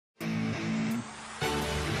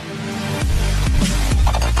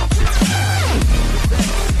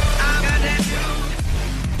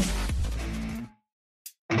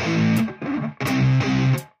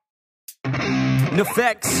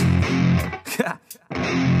effects.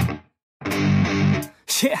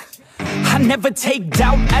 Yeah. I never take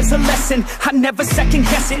doubt as a lesson. I never second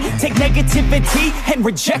guess it. Take negativity and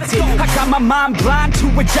reject it. I got my mind blind to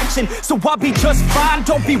rejection, so I'll be just fine.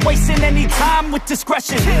 Don't be wasting any time with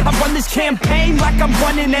discretion. I run this campaign like I'm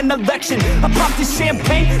running an election. I pop this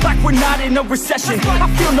champagne like we're not in a recession. I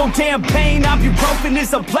feel no damn pain. Ibuprofen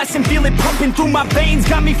is a blessing. Feel it pumping through my veins.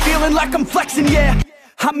 Got me feeling like I'm flexing, yeah.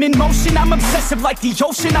 I'm in motion, I'm obsessive like the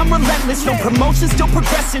ocean, I'm relentless. No promotion, still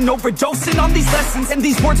progressing, overdosing on these lessons. And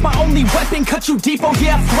these words my only weapon, cut you deep, oh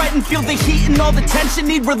yeah, I threaten. Feel the heat and all the tension,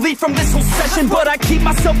 need relief from this whole session. But I keep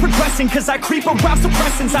myself progressing, cause I creep around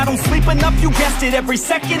suppressants. I don't sleep enough, you guessed it, every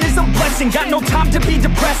second is a blessing. Got no time to be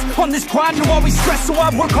depressed, on this grind you're always stressed. So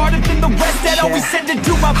I work harder than the rest, that always said to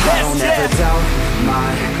do my best. I don't ever doubt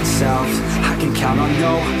myself, I can count on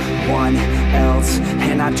no one else.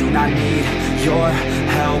 And I do not need your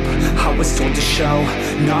help, I was told to show,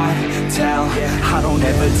 not tell. I don't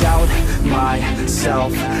ever doubt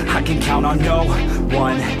myself, I can count on no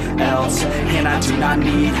one else. And I do not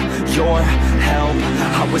need your help,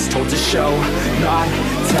 I was told to show, not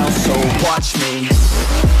tell. So watch me.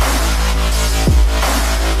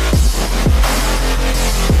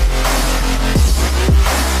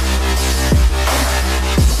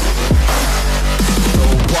 So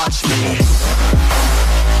watch me.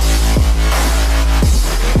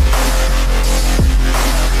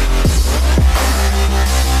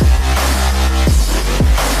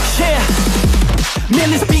 Man,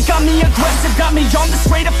 this beat got me aggressive, got me on the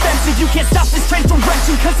straight offensive. You can't stop this train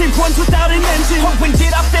direction, cause it runs without an engine. Oh, when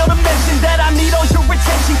did I fail to mention that I need all your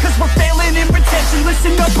attention? Cause we're failing in retention,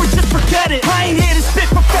 listen up or just forget it. I ain't here to spit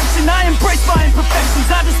perfection, I embrace my imperfections.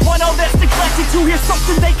 I just want all that's neglected to hear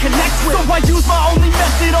something they connect with. So I use my only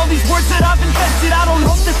method, all these words that I've invested. I don't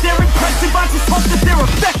hope that they're impressive, I just hope that they're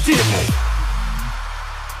effective.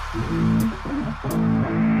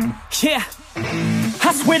 Yeah,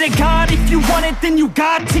 I swear to God, if you want it, then you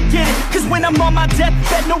got to get it. Cause when I'm on my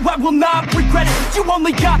deathbed, no, I will not regret it. You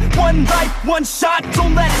only got one life, one shot,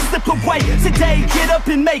 don't let it slip away. Today, get up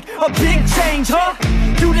and make a big change, huh?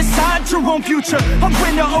 You decide your own future, a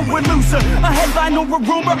winner or a loser, a headline or a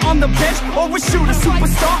rumor, on the bench or a shooter,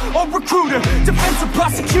 superstar or recruiter, defensive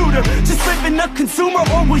prosecutor, just living a consumer,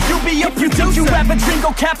 or will you be a producer? If you think you have a dream,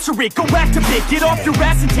 go capture it, go activate, get off your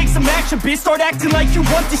ass and take some action, bitch. Start acting like you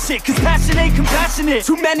want this shit, cause passion ain't compassionate.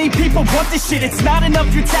 Too many people want this shit, it's not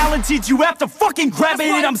enough you're talented, you have to fucking grab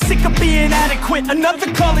it. I'm sick of being adequate,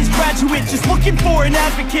 another college graduate, just looking for an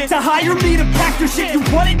advocate to hire me to pack your shit. You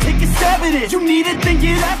want it, take a stab at it, you need it, then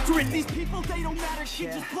get after it. These people, they don't matter,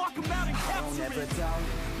 shit, just block them out and capture it. I don't ever doubt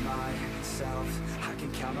myself, I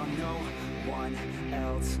can count on no one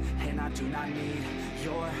else. And I do not need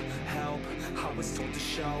your help, I was told to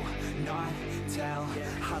show, not tell.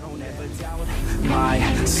 I don't ever doubt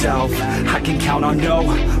myself, I can count on no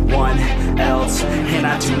one else. And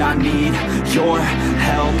I do not need your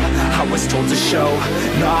help, I was told to show,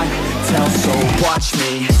 not tell. So watch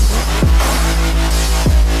me.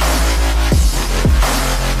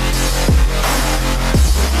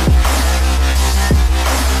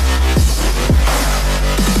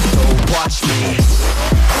 Watch me.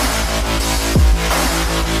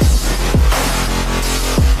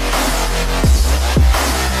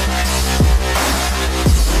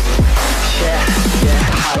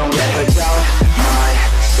 I don't ever doubt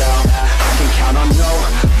myself, I can count on no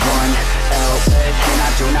one else. And I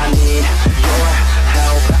do not need your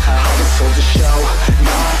help, I was told to show,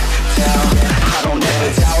 not tell. I don't ever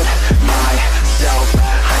doubt myself,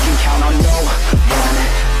 I can count on no one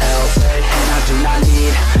else. And I do not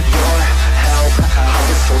need your help, I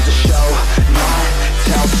was told to show, not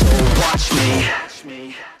tell. So watch me.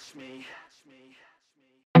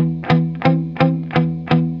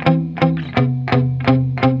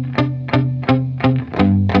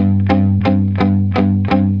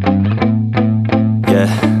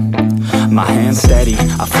 My hands steady,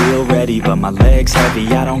 I feel ready, but my legs heavy,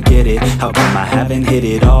 I don't get it. How come I haven't hit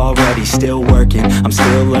it already? Still working, I'm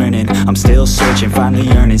still learning, I'm still searching, finally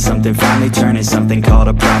earning something, finally turning something called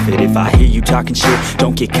a profit. If I hear you talking shit,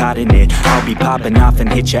 don't get caught in it. I'll be popping off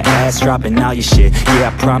and hit your ass, dropping all your shit.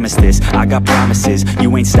 Yeah, I promise this, I got promises,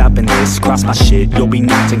 you ain't stopping this. Cross my shit, you'll be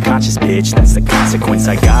knocked unconscious, bitch. That's the consequence,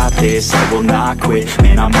 I got this, I will not quit.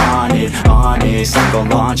 Man, I'm on it, honest, I'm gon'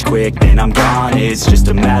 launch quick, then I'm gone. It's just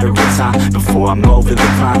a matter of time before I'm over the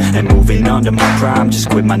climb and moving under my prime. Just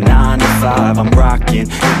quit my 9 to 5, I'm rocking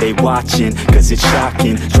and they watching, cause it's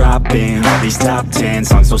shocking. Dropping all these top 10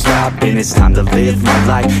 songs, no stopping. It's time to live my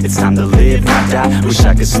life, it's time to live, not die. Wish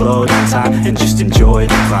I could slow down time and just enjoy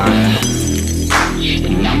the climb.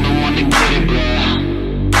 And I'm the one to get it, bro.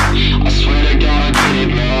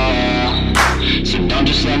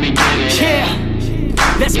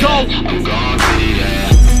 go. I'm gon' get it, yeah.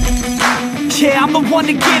 Yeah, I'm the one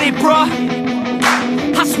to get it, bruh.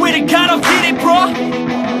 I swear to God I'll get it, bruh.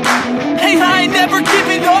 Hey, I ain't never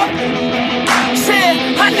giving up.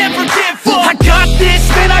 Yeah, I never give up. I got this,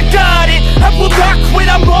 man, I got it. I will not quit,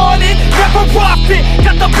 I'm on it. Never off it.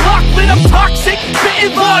 Got the block lit, I'm toxic.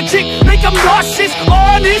 Spitting logic, make them nauseous.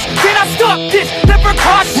 Honest, can I stop this? Never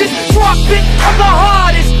cautious, drop it. I'm the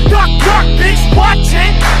hardest. Knock, knock, bitch, watch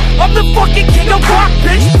it. I'm the fucking king of rock,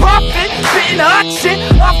 bitch. Profit, spitting hot shit.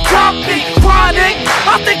 Off topic, chronic.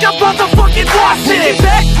 I think I'm motherfucking lost it. Making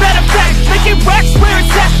back, matter of fact, making racks where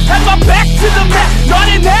it's at. Have my back to the mat, not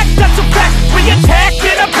an act, that's a fact. We attack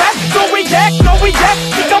in a back, no react, no react.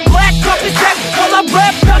 Think I'm black, off his back, while I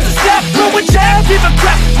rap, not to snap. Throw a jab, give a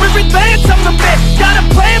crap. We're advanced, I'm the man. Got a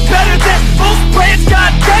plan better than most brands.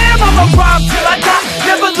 Goddamn, I'm a rhyme till I die.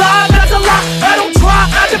 Never lie, that's a lie. I don't try,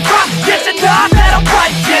 I defy. Yes and nah, that I'm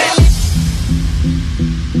right, yeah.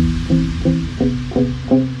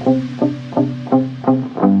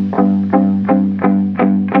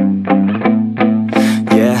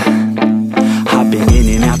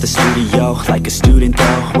 The studio, like a student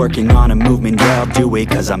though, working on a movement, yeah, I'll do it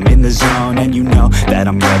cause I'm in the zone. And you know that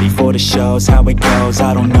I'm ready for the shows. How it goes,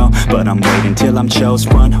 I don't know, but I'm waiting till I'm chose.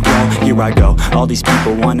 Run, roll, here I go. All these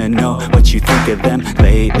people wanna know what you think of them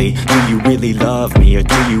lately. Do you really love me, or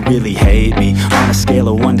do you really hate me? On a scale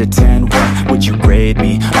of 1 to 10, what would you grade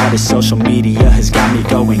me? All this social media has got me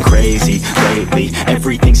going crazy lately.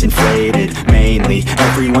 Everything's inflated, mainly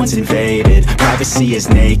everyone's invaded. Privacy is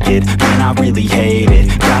naked, man, I really hate it.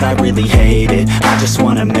 God, I really hate it. I just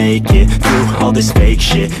wanna make it through all this fake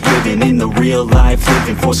shit. Living in the real life,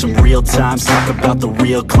 living for some real times. Talk about the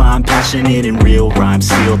real climb, passionate in real rhymes.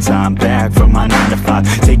 Steal time back from my 9 to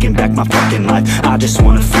 5, taking back my fucking life. I just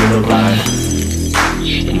wanna feel alive.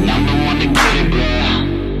 And I'm the one to get it,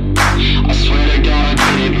 bro. I swear to God I'll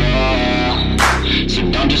get it, bro. So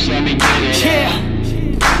don't just let me get it.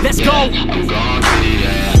 Yeah, let's go. I'm gon' get it,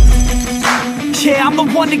 yeah. Yeah, I'm the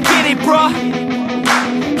one to get it, bruh.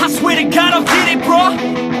 I swear to God I'll get it, bro.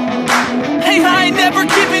 Hey, I ain't never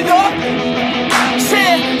giving up.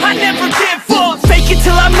 Yeah, I never give up. Fake it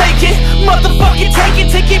till I make it. Motherfucking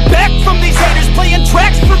take it back from these haters. Playing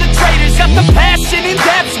tracks for the traitors. Got the passion in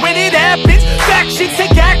depths when it happens. Factions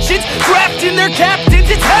take actions, drafting their captains.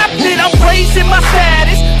 It's happening, I'm raising my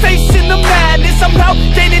status. Facing the madness, I'm out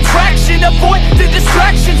gaining traction. Avoid the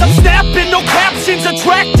distractions, I'm snapping, no captions.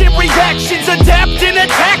 Attracting reactions, adapting,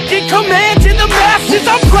 attacking, commanding the masses.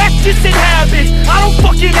 I'm practicing habits, I don't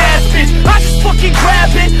fucking ask bitch, I just fucking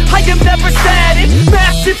grab it. I am never static,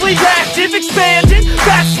 massively active, expanding,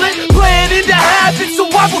 backslid, planning to have it. So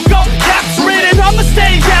I will go capture it, and I'ma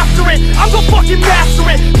stay after it. I'm gonna fucking master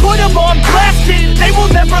it, put them on blast it. They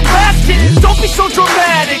will never last it, don't be so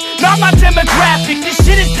dramatic. Not my demographic, this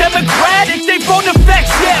shit is democratic. They phone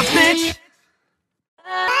effects, yeah bitch.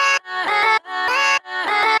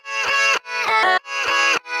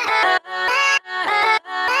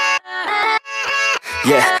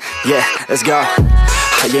 Yeah, let's go.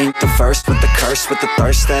 I ain't the first with the curse, with the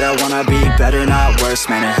thirst that I wanna be better, not worse,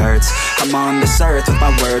 man it hurts. I'm on this earth with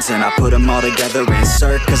my words and I put them all together,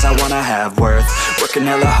 insert, cause I wanna have worth. Working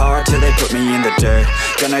hella hard till they put me in the dirt.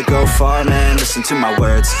 Gonna go far, man, listen to my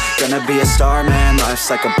words. Gonna be a star, man,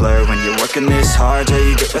 life's like a blur. When you're working this hard, yeah,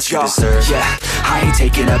 you get what you deserve. Yeah, I ain't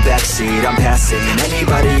taking a backseat, I'm passing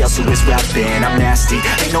anybody else who is rapping. I'm nasty,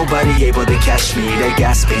 ain't nobody able to catch me. They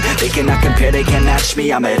gasping, they cannot compare, they can't match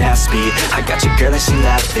me. I'm at half speed, I got your girl and she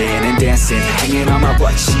laughing and dancing, hanging on my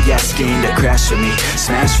butt, she asking to crash with me,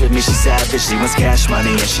 smash with me, she savage, she wants cash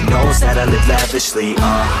money, and she knows that I live lavishly.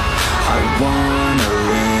 I wanna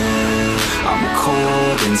live, I'm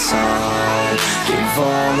cold inside, give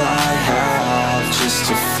all I have just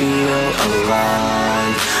to feel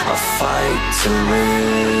alive. I fight to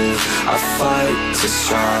live, I fight to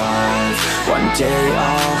strive, one day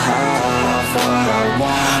I'll have what I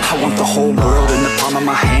want. I want the whole world in the palm of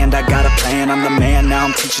my hand, I got a plan, I'm the man, now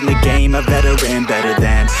I'm teaching the game, a veteran, better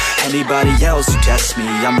than anybody else who tests me.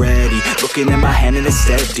 I'm ready, looking at my hand and it's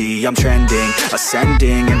steady. I'm trending,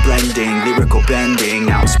 ascending and blending, lyrical bending.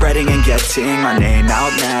 Now I'm spreading and getting my name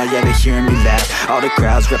out now. Yeah, they hearing me laugh, all the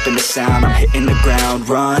crowds repping the sound. I'm hitting the ground,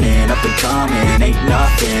 running, up and coming, ain't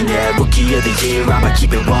nothing. Yeah, rookie of the year, I'ma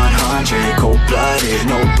keep it 100. Cold-blooded,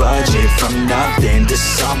 no budget, from nothing to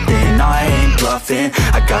something. I ain't bluffing,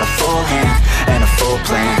 I got a full hand and a full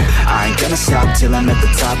plan. I ain't gonna stop till I'm at the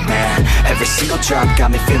top, man. Every single drop got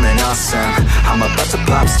me feeling awesome. I'm about to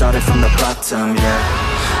pop, started from the bottom, yeah.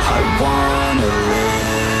 I wanna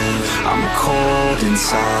live, I'm cold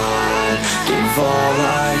inside, give all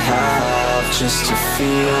I have just to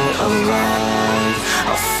feel alive.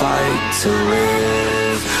 I fight to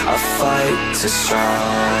live, I fight to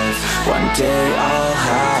strive. One day I'll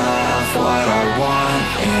have what I want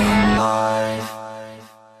in life.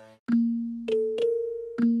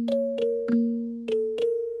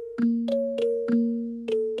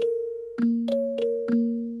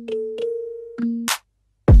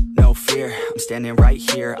 No fear, I'm standing right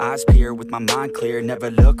here, eyes peer with my mind clear,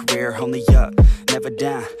 never look rear, only up, never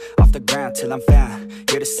down, off the ground till I'm found,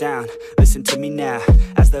 hear the sound, listen to me now,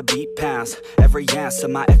 as the beat pounds, every ounce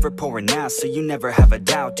of my effort pouring out, so you never have a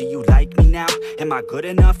doubt, do you like me now, am I good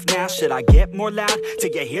enough now, should I get more loud,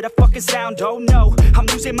 till you hear the fucking sound, oh no, I'm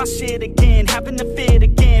losing my shit again, having to fit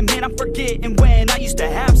again, man I'm forgetting when, I used to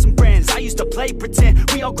have some friends, I used to play pretend,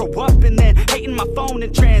 we all grow up and then, hating my phone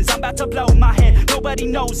and trends, I'm about to blow my head, nobody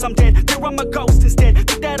knows I'm dead, fear I'm a ghost instead,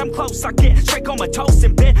 think that I'm close, I get straight comatose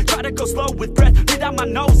in bed, try to go slow with breath, breathe out my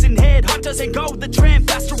nose and head, heart doesn't go the trend,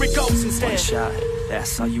 faster it goes instead. One shot,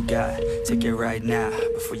 that's all you got, take it right now,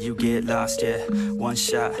 before you get lost, yeah, one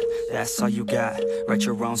shot, that's all you got, write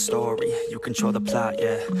your own story, you control the plot,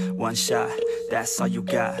 yeah, one shot, that's all you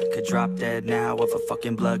got, could drop dead now of a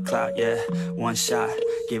fucking blood clot, yeah, one shot,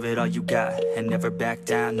 give it all you got, and never back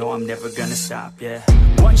down, no I'm never gonna stop, yeah.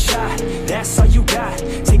 One shot, that's all you got,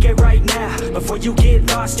 take it right now, before you get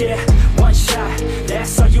lost, yeah, one shot,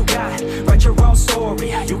 that's all you got, write your own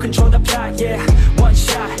story, you control the plot, yeah, one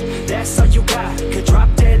shot, that's all you got, could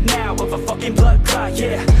drop dead now of a fucking blood clot,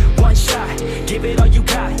 yeah, one shot, give it all you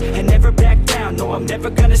got, and never back down, no I'm never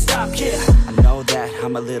gonna stop, yeah. I know that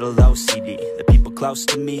I'm a little OCD, the people close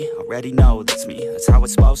to me already know that's me, that's how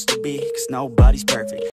it's supposed to be, cause nobody's perfect.